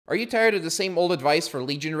Are you tired of the same old advice for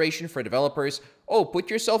lead generation for developers? Oh, put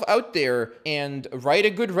yourself out there and write a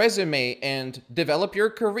good resume and develop your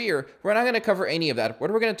career. We're not going to cover any of that.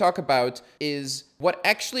 What we're going to talk about is what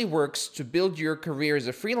actually works to build your career as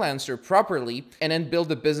a freelancer properly and then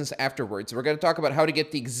build a business afterwards. We're going to talk about how to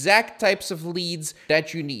get the exact types of leads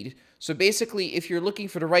that you need. So basically, if you're looking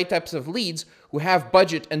for the right types of leads who have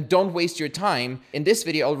budget and don't waste your time, in this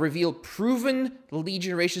video, I'll reveal proven lead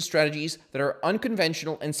generation strategies that are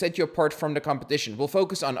unconventional and set you apart from the competition. We'll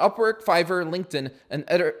focus on Upwork, Fiverr, LinkedIn, and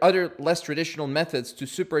other less traditional methods to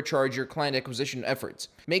supercharge your client acquisition efforts.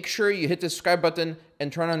 Make sure you hit the subscribe button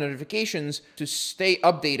and turn on notifications to stay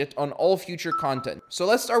updated on all future content. So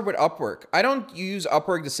let's start with Upwork. I don't use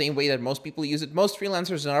Upwork the same way that most people use it. Most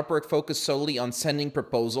freelancers on Upwork focus solely on sending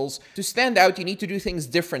proposals. To stand out, you need to do things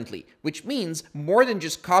differently, which means more than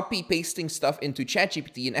just copy-pasting stuff into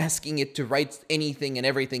ChatGPT and asking it to write anything and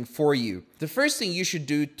everything for you. The first thing you should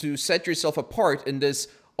do to set yourself apart in this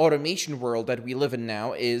automation world that we live in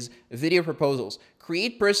now is video proposals.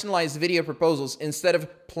 Create personalized video proposals instead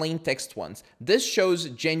of plain text ones. This shows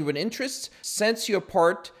genuine interest, sets you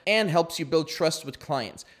apart, and helps you build trust with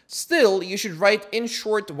clients. Still, you should write in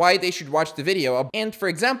short why they should watch the video. And for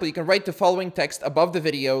example, you can write the following text above the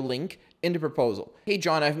video link in the proposal. Hey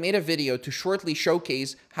John, I've made a video to shortly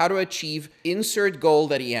showcase how to achieve insert goal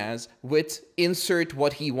that he has with insert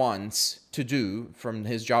what he wants to do from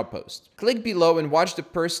his job post. Click below and watch the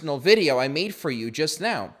personal video I made for you just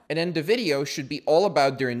now. And then the video should be all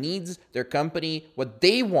about their needs, their company, what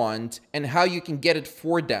they want, and how you can get it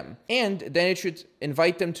for them. And then it should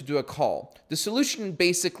invite them to do a call. The solution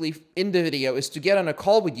basically in the video is to get on a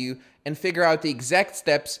call with you and figure out the exact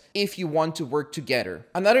steps if you want to work together.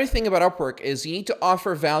 Another thing about Upwork is you need to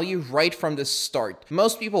offer value right from the start.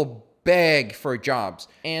 Most people beg for jobs,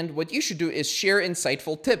 and what you should do is share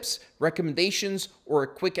insightful tips, recommendations, or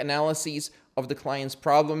quick analyses of the client's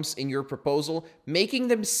problems in your proposal, making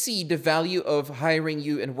them see the value of hiring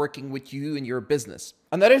you and working with you in your business.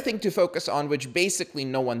 Another thing to focus on, which basically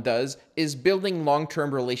no one does, is building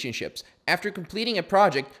long-term relationships. After completing a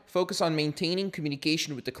project, focus on maintaining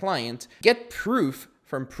communication with the client, get proof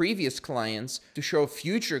from previous clients to show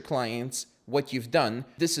future clients what you've done.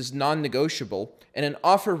 This is non-negotiable. And then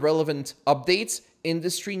offer relevant updates,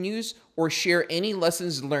 industry news, or share any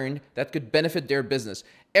lessons learned that could benefit their business.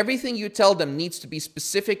 Everything you tell them needs to be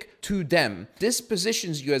specific to them. This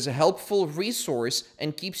positions you as a helpful resource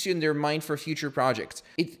and keeps you in their mind for future projects.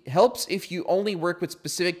 It helps if you only work with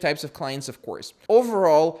specific types of clients, of course.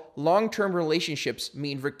 Overall, long-term relationships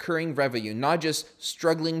mean recurring revenue, not just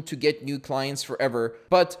struggling to get new clients forever,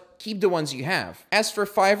 but keep the ones you have. As for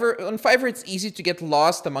Fiverr, on Fiverr it's easy to get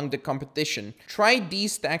lost among the competition. Try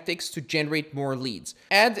these tactics to generate more leads.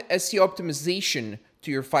 Add SEO optimization to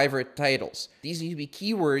your Fiverr titles. These need to be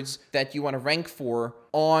keywords that you want to rank for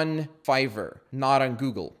on Fiverr, not on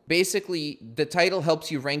Google. Basically, the title helps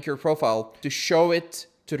you rank your profile to show it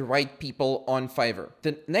to the right people on Fiverr.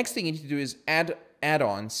 The next thing you need to do is add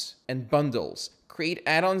add-ons and bundles. Create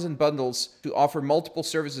add-ons and bundles to offer multiple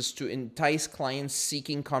services to entice clients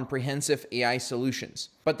seeking comprehensive AI solutions.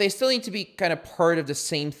 But they still need to be kind of part of the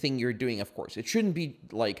same thing you're doing, of course. It shouldn't be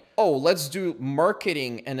like, oh, let's do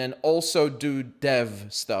marketing and then also do dev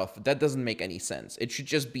stuff. That doesn't make any sense. It should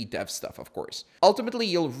just be dev stuff, of course. Ultimately,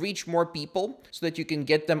 you'll reach more people so that you can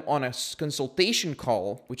get them on a consultation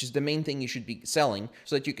call, which is the main thing you should be selling,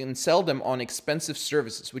 so that you can sell them on expensive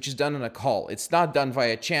services, which is done on a call. It's not done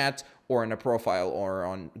via chat or in a profile or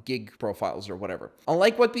on gig profiles or whatever.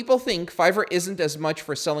 Unlike what people think, Fiverr isn't as much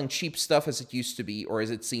for selling cheap stuff as it used to be or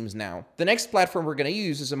as it seems now. The next platform we're going to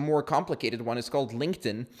use is a more complicated one. It's called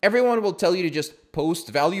LinkedIn. Everyone will tell you to just post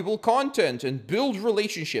valuable content and build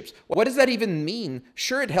relationships. What does that even mean?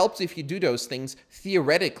 Sure, it helps if you do those things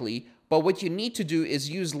theoretically, but what you need to do is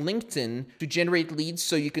use LinkedIn to generate leads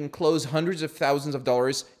so you can close hundreds of thousands of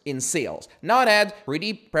dollars in sales. Not add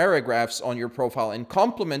pretty paragraphs on your profile and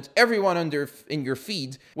compliment everyone in your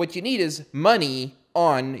feed. What you need is money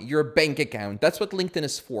on your bank account. That's what LinkedIn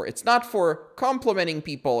is for. It's not for complimenting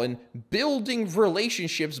people and building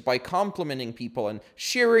relationships by complimenting people and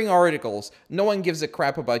sharing articles. No one gives a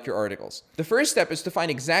crap about your articles. The first step is to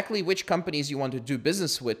find exactly which companies you want to do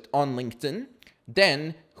business with on LinkedIn.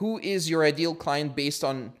 Then, who is your ideal client based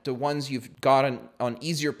on the ones you've gotten on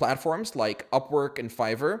easier platforms like Upwork and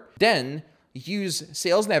Fiverr? Then, use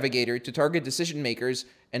Sales Navigator to target decision makers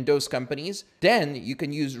and those companies. Then you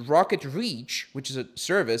can use Rocket Reach, which is a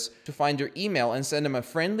service, to find their email and send them a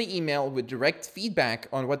friendly email with direct feedback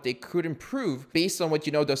on what they could improve based on what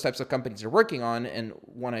you know those types of companies are working on and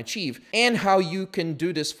want to achieve, and how you can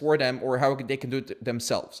do this for them or how they can do it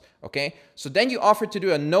themselves. Okay, so then you offer to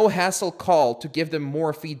do a no-hassle call to give them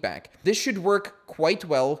more feedback. This should work quite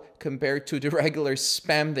well compared to the regular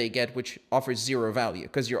spam they get, which offers zero value,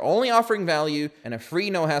 because you're only offering value and a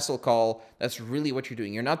free no-hassle call. That's really what you're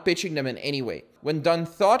doing. You're not pitching them in any way. When done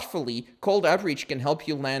thoughtfully, cold outreach can help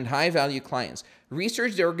you land high-value clients.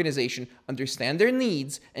 Research the organization, understand their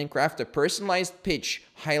needs, and craft a personalized pitch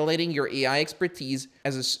highlighting your AI expertise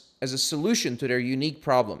as a solution to their unique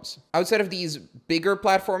problems. Outside of these bigger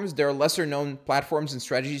platforms, there are lesser known platforms and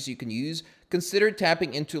strategies you can use. Consider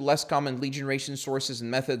tapping into less common lead generation sources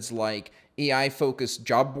and methods like AI-focused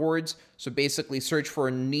job boards. So basically search for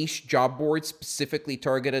a niche job board specifically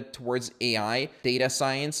targeted towards AI, data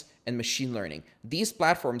science, and machine learning. These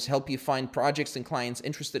platforms help you find projects and clients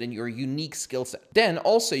interested in your unique skill set. Then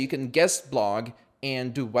also you can guest blog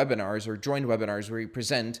and do webinars or join webinars where you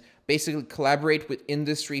present, basically collaborate with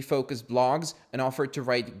industry-focused blogs and offer to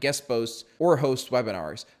write guest posts or host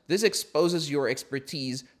webinars. This exposes your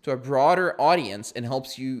expertise to a broader audience and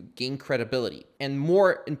helps you gain credibility. And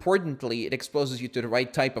more importantly, it exposes you to the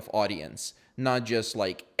right type of audience, not just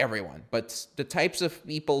like everyone, but the types of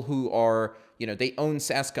people who are, they own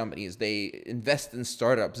SaaS companies, they invest in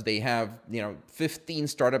startups, they have, 15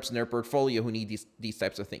 startups in their portfolio who need these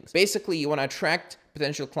types of things. Basically, you want to attract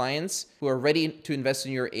potential clients who are ready to invest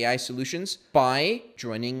in your AI solutions by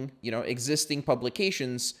joining, existing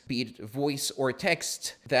publications, be it voice or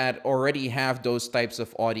text, that already have those types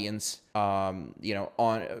of audience, on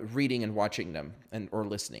reading and watching them or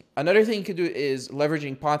listening. Another thing you can do is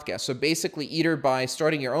leveraging podcasts. So basically, either by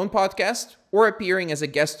starting your own podcast or appearing as a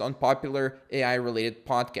guest on popular AI-related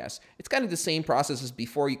podcasts. It's kind of the same process as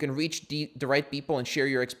before. You can reach the right people and share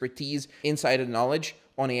your expertise, insight, and knowledge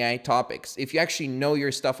on AI topics. If you actually know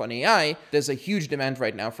your stuff on AI, there's a huge demand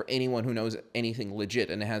right now for anyone who knows anything legit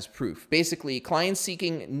and has proof. Basically, clients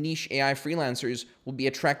seeking niche AI freelancers will be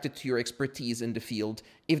attracted to your expertise in the field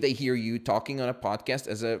if they hear you talking on a podcast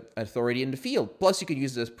as an authority in the field. Plus, you could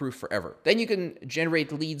use this as proof forever. Then you can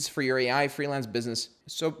generate leads for your AI freelance business.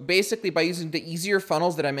 So basically, by using the easier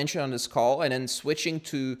funnels that I mentioned on this call and then switching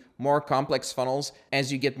to more complex funnels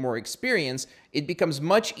as you get more experience, it becomes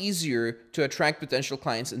much easier to attract potential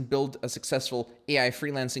clients and build a successful AI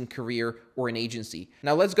freelancing career or an agency.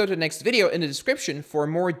 Now let's go to the next video in the description for a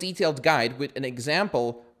more detailed guide with an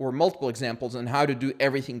example or multiple examples on how to do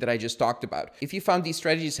everything that I just talked about. If you found these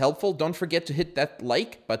strategies helpful, don't forget to hit that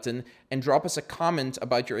like button and drop us a comment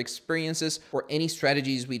about your experiences or any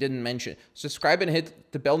strategies we didn't mention. Subscribe and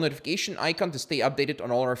hit the bell notification icon to stay updated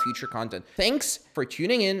on all our future content. Thanks for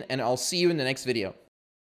tuning in, and I'll see you in the next video.